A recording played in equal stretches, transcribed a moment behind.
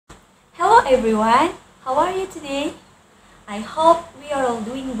everyone, how are you today? I hope we are all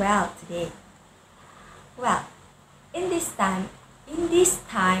doing well today. Well, in this time,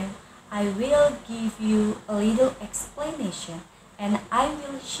 I will give you a little explanation and I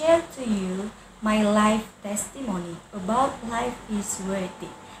will share to you my life testimony about life is worth it.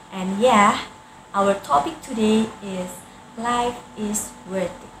 And yeah, our topic today is life is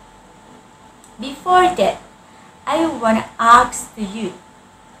worth it. Before that, I want to ask to you,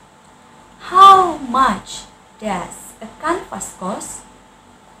 how much does a canvas cost?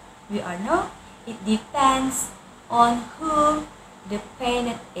 We all know it depends on who the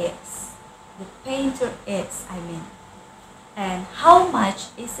painter is. The painter is, I mean. And how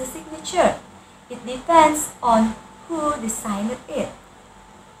much is the signature? It depends on who designed it.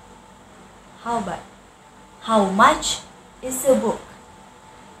 How about how much is a book?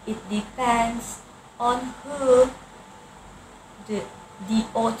 It depends on who the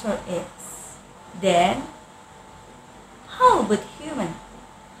author is. Then, how about human?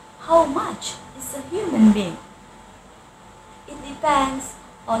 How much is a human being? It depends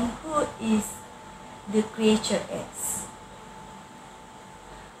on who is the creature is.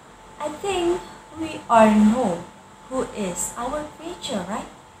 I think we all know who is our creature, right?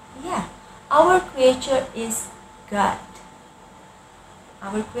 Yeah, our creature is God.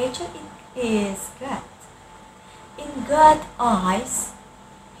 Our creature is God. In God's eyes,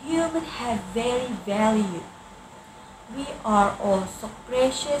 humans have very value. We are all so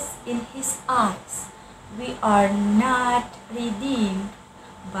precious in His eyes. We are not redeemed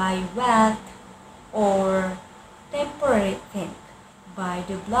by wealth or temporary thing, by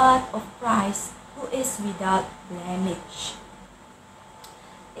the blood of Christ who is without blemish.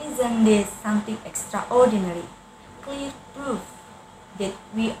 Isn't this something extraordinary? Clear proof that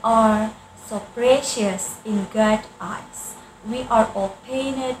we are so precious in God's eyes. We are all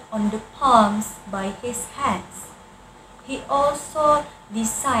painted on the palms by His hands. He also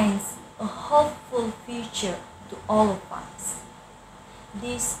designs a hopeful future to all of us.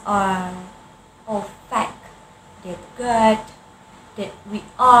 These are all facts that we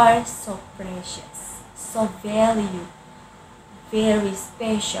are so precious, so valued, very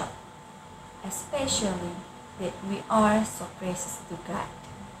special, especially that we are so precious to God.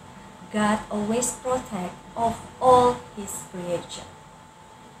 God always protects of all His creation.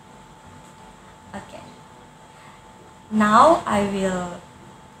 Okay. Now I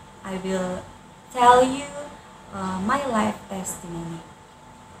will tell you my life testimony.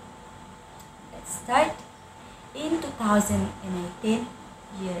 Let's start. In 2018,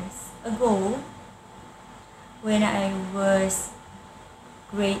 years ago, when I was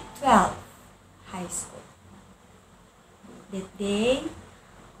grade 12 high school. That day,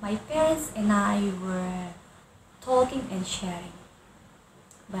 my parents and I were talking and sharing.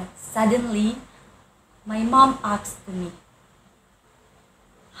 But suddenly, my mom asked me,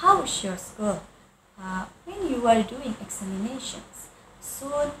 "How was your school? When you are doing examinations,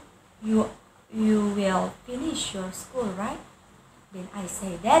 soon you will finish your school, right?" Then I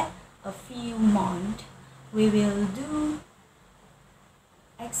say that a few months we will do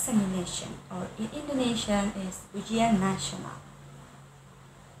examination, or in Indonesian is ujian nasional.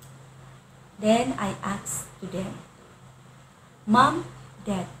 Then I asked to them, "Mom,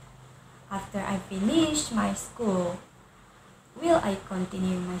 Dad, after I finish my school, will I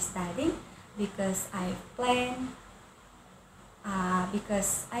continue my studying? Because I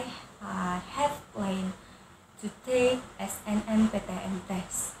have planned to take SNMPTN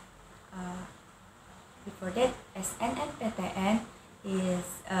test." Before that, SNMPTN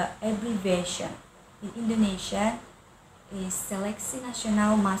is abbreviation. In Indonesia is Seleksi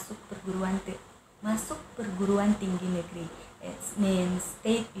Nasional Masuk Perguruan Tinggi Negeri. It means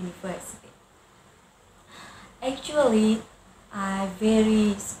state university. Actually, I'm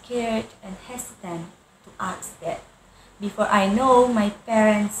very scared and hesitant to ask that. Before I know my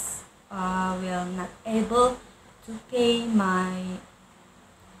parents will not able to pay my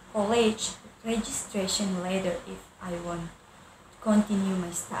college registration later if I want to continue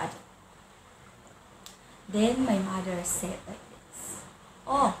my study. Then my mother said like this,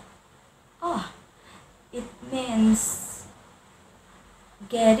 oh, it means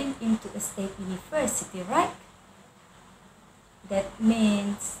getting into a state university, right? That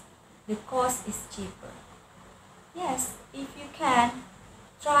means the cost is cheaper. Yes, if you can,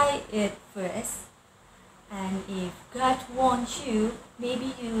 try it first. And if God wants you,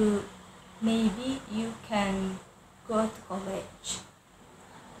 maybe you can go to college.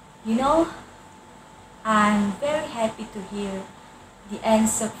 You know, I'm very happy to hear the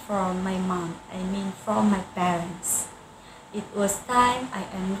answer from my mom, from my parents. It was time I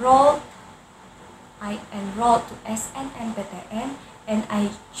enrolled I enrolled to SNMPTN and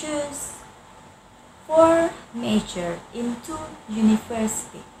I choose 4 major in 2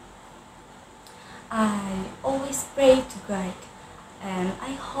 university. I always pray to God and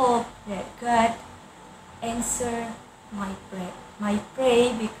I hope that God answer my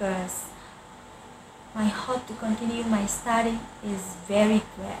pray because my hope to continue my study is very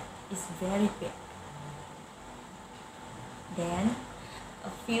great, is very big. Then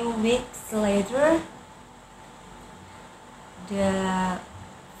a few weeks later,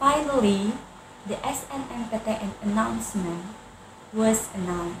 finally the SNMPTN announcement was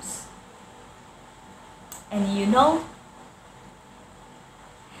announced. And you know,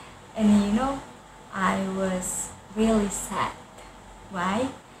 I was really sad. Why?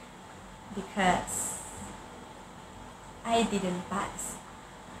 Because I didn't pass.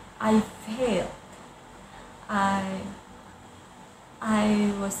 I failed. I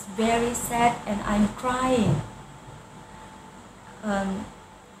was very sad and I'm crying.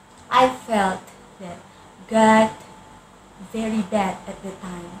 I felt that God very bad at the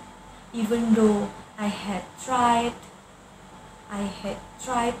time. Even though I had tried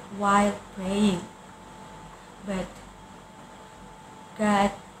while praying, but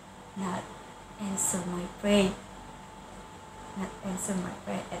God not answer my prayer, at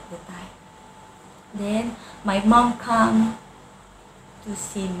the time. Then my mom come to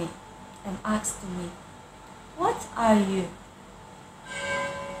see me and asked me, "What are you?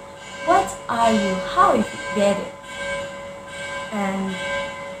 What are you? How is it better?" And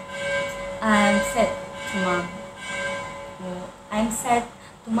I'm sad to mom. I'm sad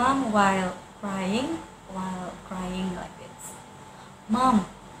to mom while crying like this. Mom,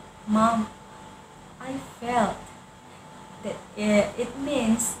 I felt that it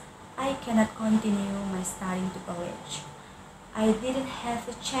means I cannot continue my studying to college. I didn't have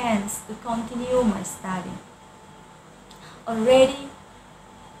a chance to continue my study. Already,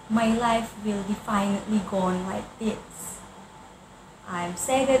 my life will definitely gone like this. I'm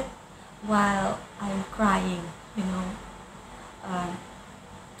sad while I'm crying,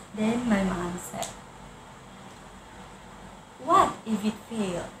 Then my mom said, "What if it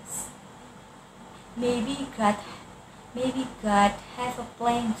fails? Maybe God have a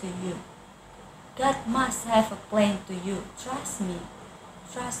plan to you. God must have a plan to you. Trust me.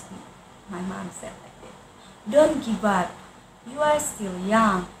 My mom said like that. Don't give up. You are still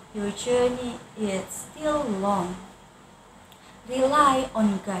young. Your journey is still long. Rely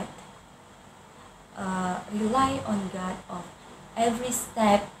on God. Rely on God of every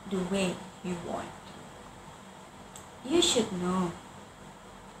step the way you want. You should know.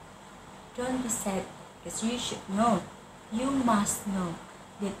 Don't be sad because you should know. You must know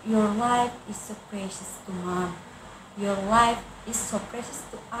that your life is so precious to mom. Your life is so precious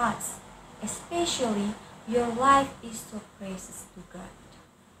to us. Especially your life is so precious to God."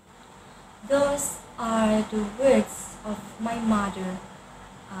 Those are the words of my mother.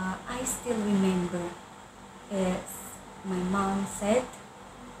 I still remember. As my mom said,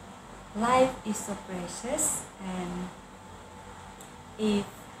 life is so precious, and if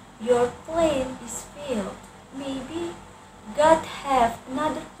your plan is failed, maybe God have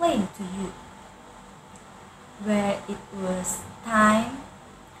another plan to you. Where it was time,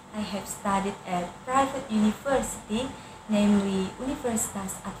 I have studied at private university, namely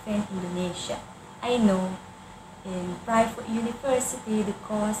Universitas Advent Indonesia. I know in private university the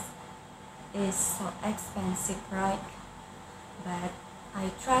cost is so expensive, right? But I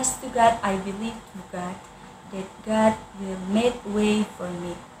trust to God, I believe to God that God will make way for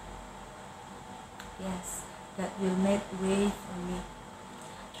me. Yes, God will make way for me.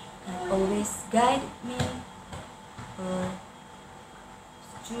 God always guided me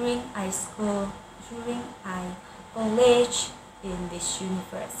during I college in this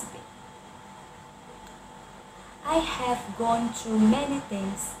university. I have gone through many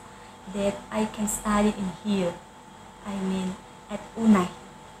things that I can study in here. I mean, at UNAI.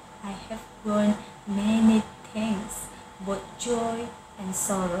 I have gone many things, both joy and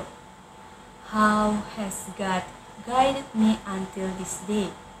sorrow. How has God guided me until this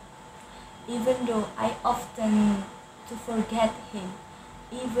day? Even though I often to forget Him,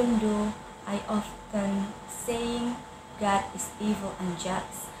 even though I often saying God is evil and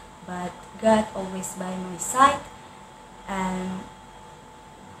just, but God always by my side, and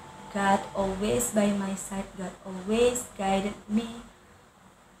God always by my side. God always guided me,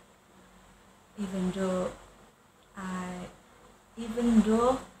 even though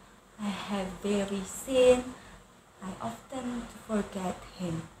I have very sin, I often forget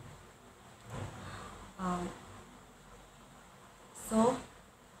Him. So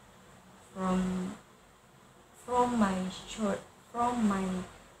from short from my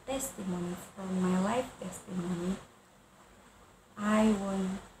testimony, from my life testimony, I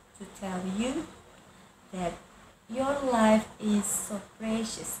want to tell you that your life is so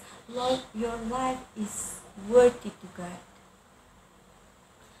precious. Lord, your life is worthy to God.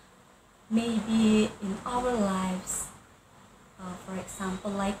 Maybe in our lives, for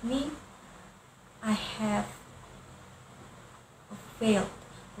example, like me, I have failed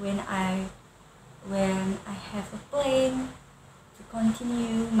when I have a plan to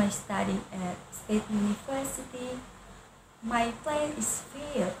continue my study at state university. My plan is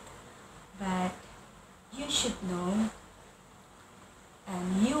failed, but you should know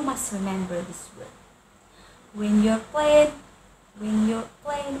and you must remember this word. When your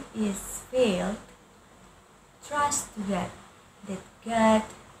plan is failed, trust to God that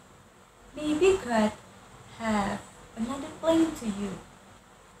maybe God have another plan to you.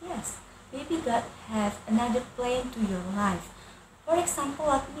 Yes, maybe God have another plan to your life. For example,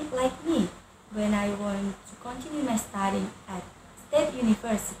 like me, when I want to continue my study at state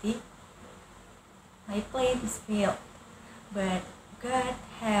university, my plan is failed. But God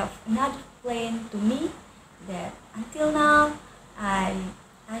have another plan to me that until now I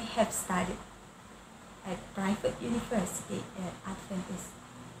have studied at private university at Adventist.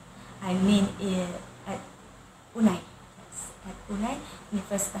 I mean at Unai. Yes, at Unai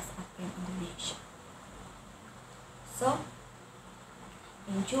Universitas Advent Indonesia. So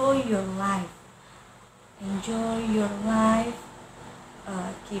enjoy your life. Enjoy your life.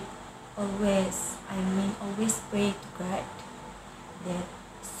 Keep always pray to God that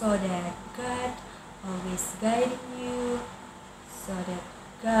so that God always guiding you, so that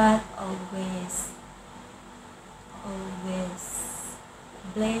God always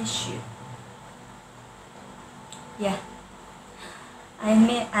bless you. Yeah,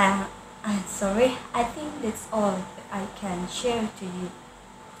 I'm sorry. I think that's all that I can share to you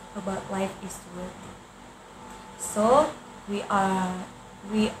about life is worthy. So we are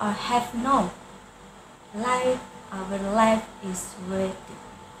have no life. Our life is worthy.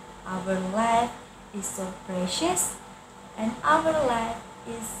 Our life is so precious, and our life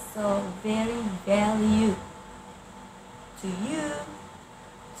is so very valued to you,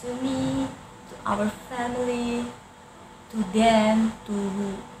 to me, to our family, to them,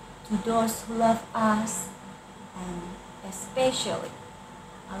 to those who love us, and especially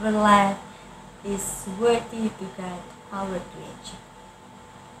our life is worthy to God, our Creator.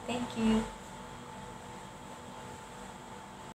 Thank you.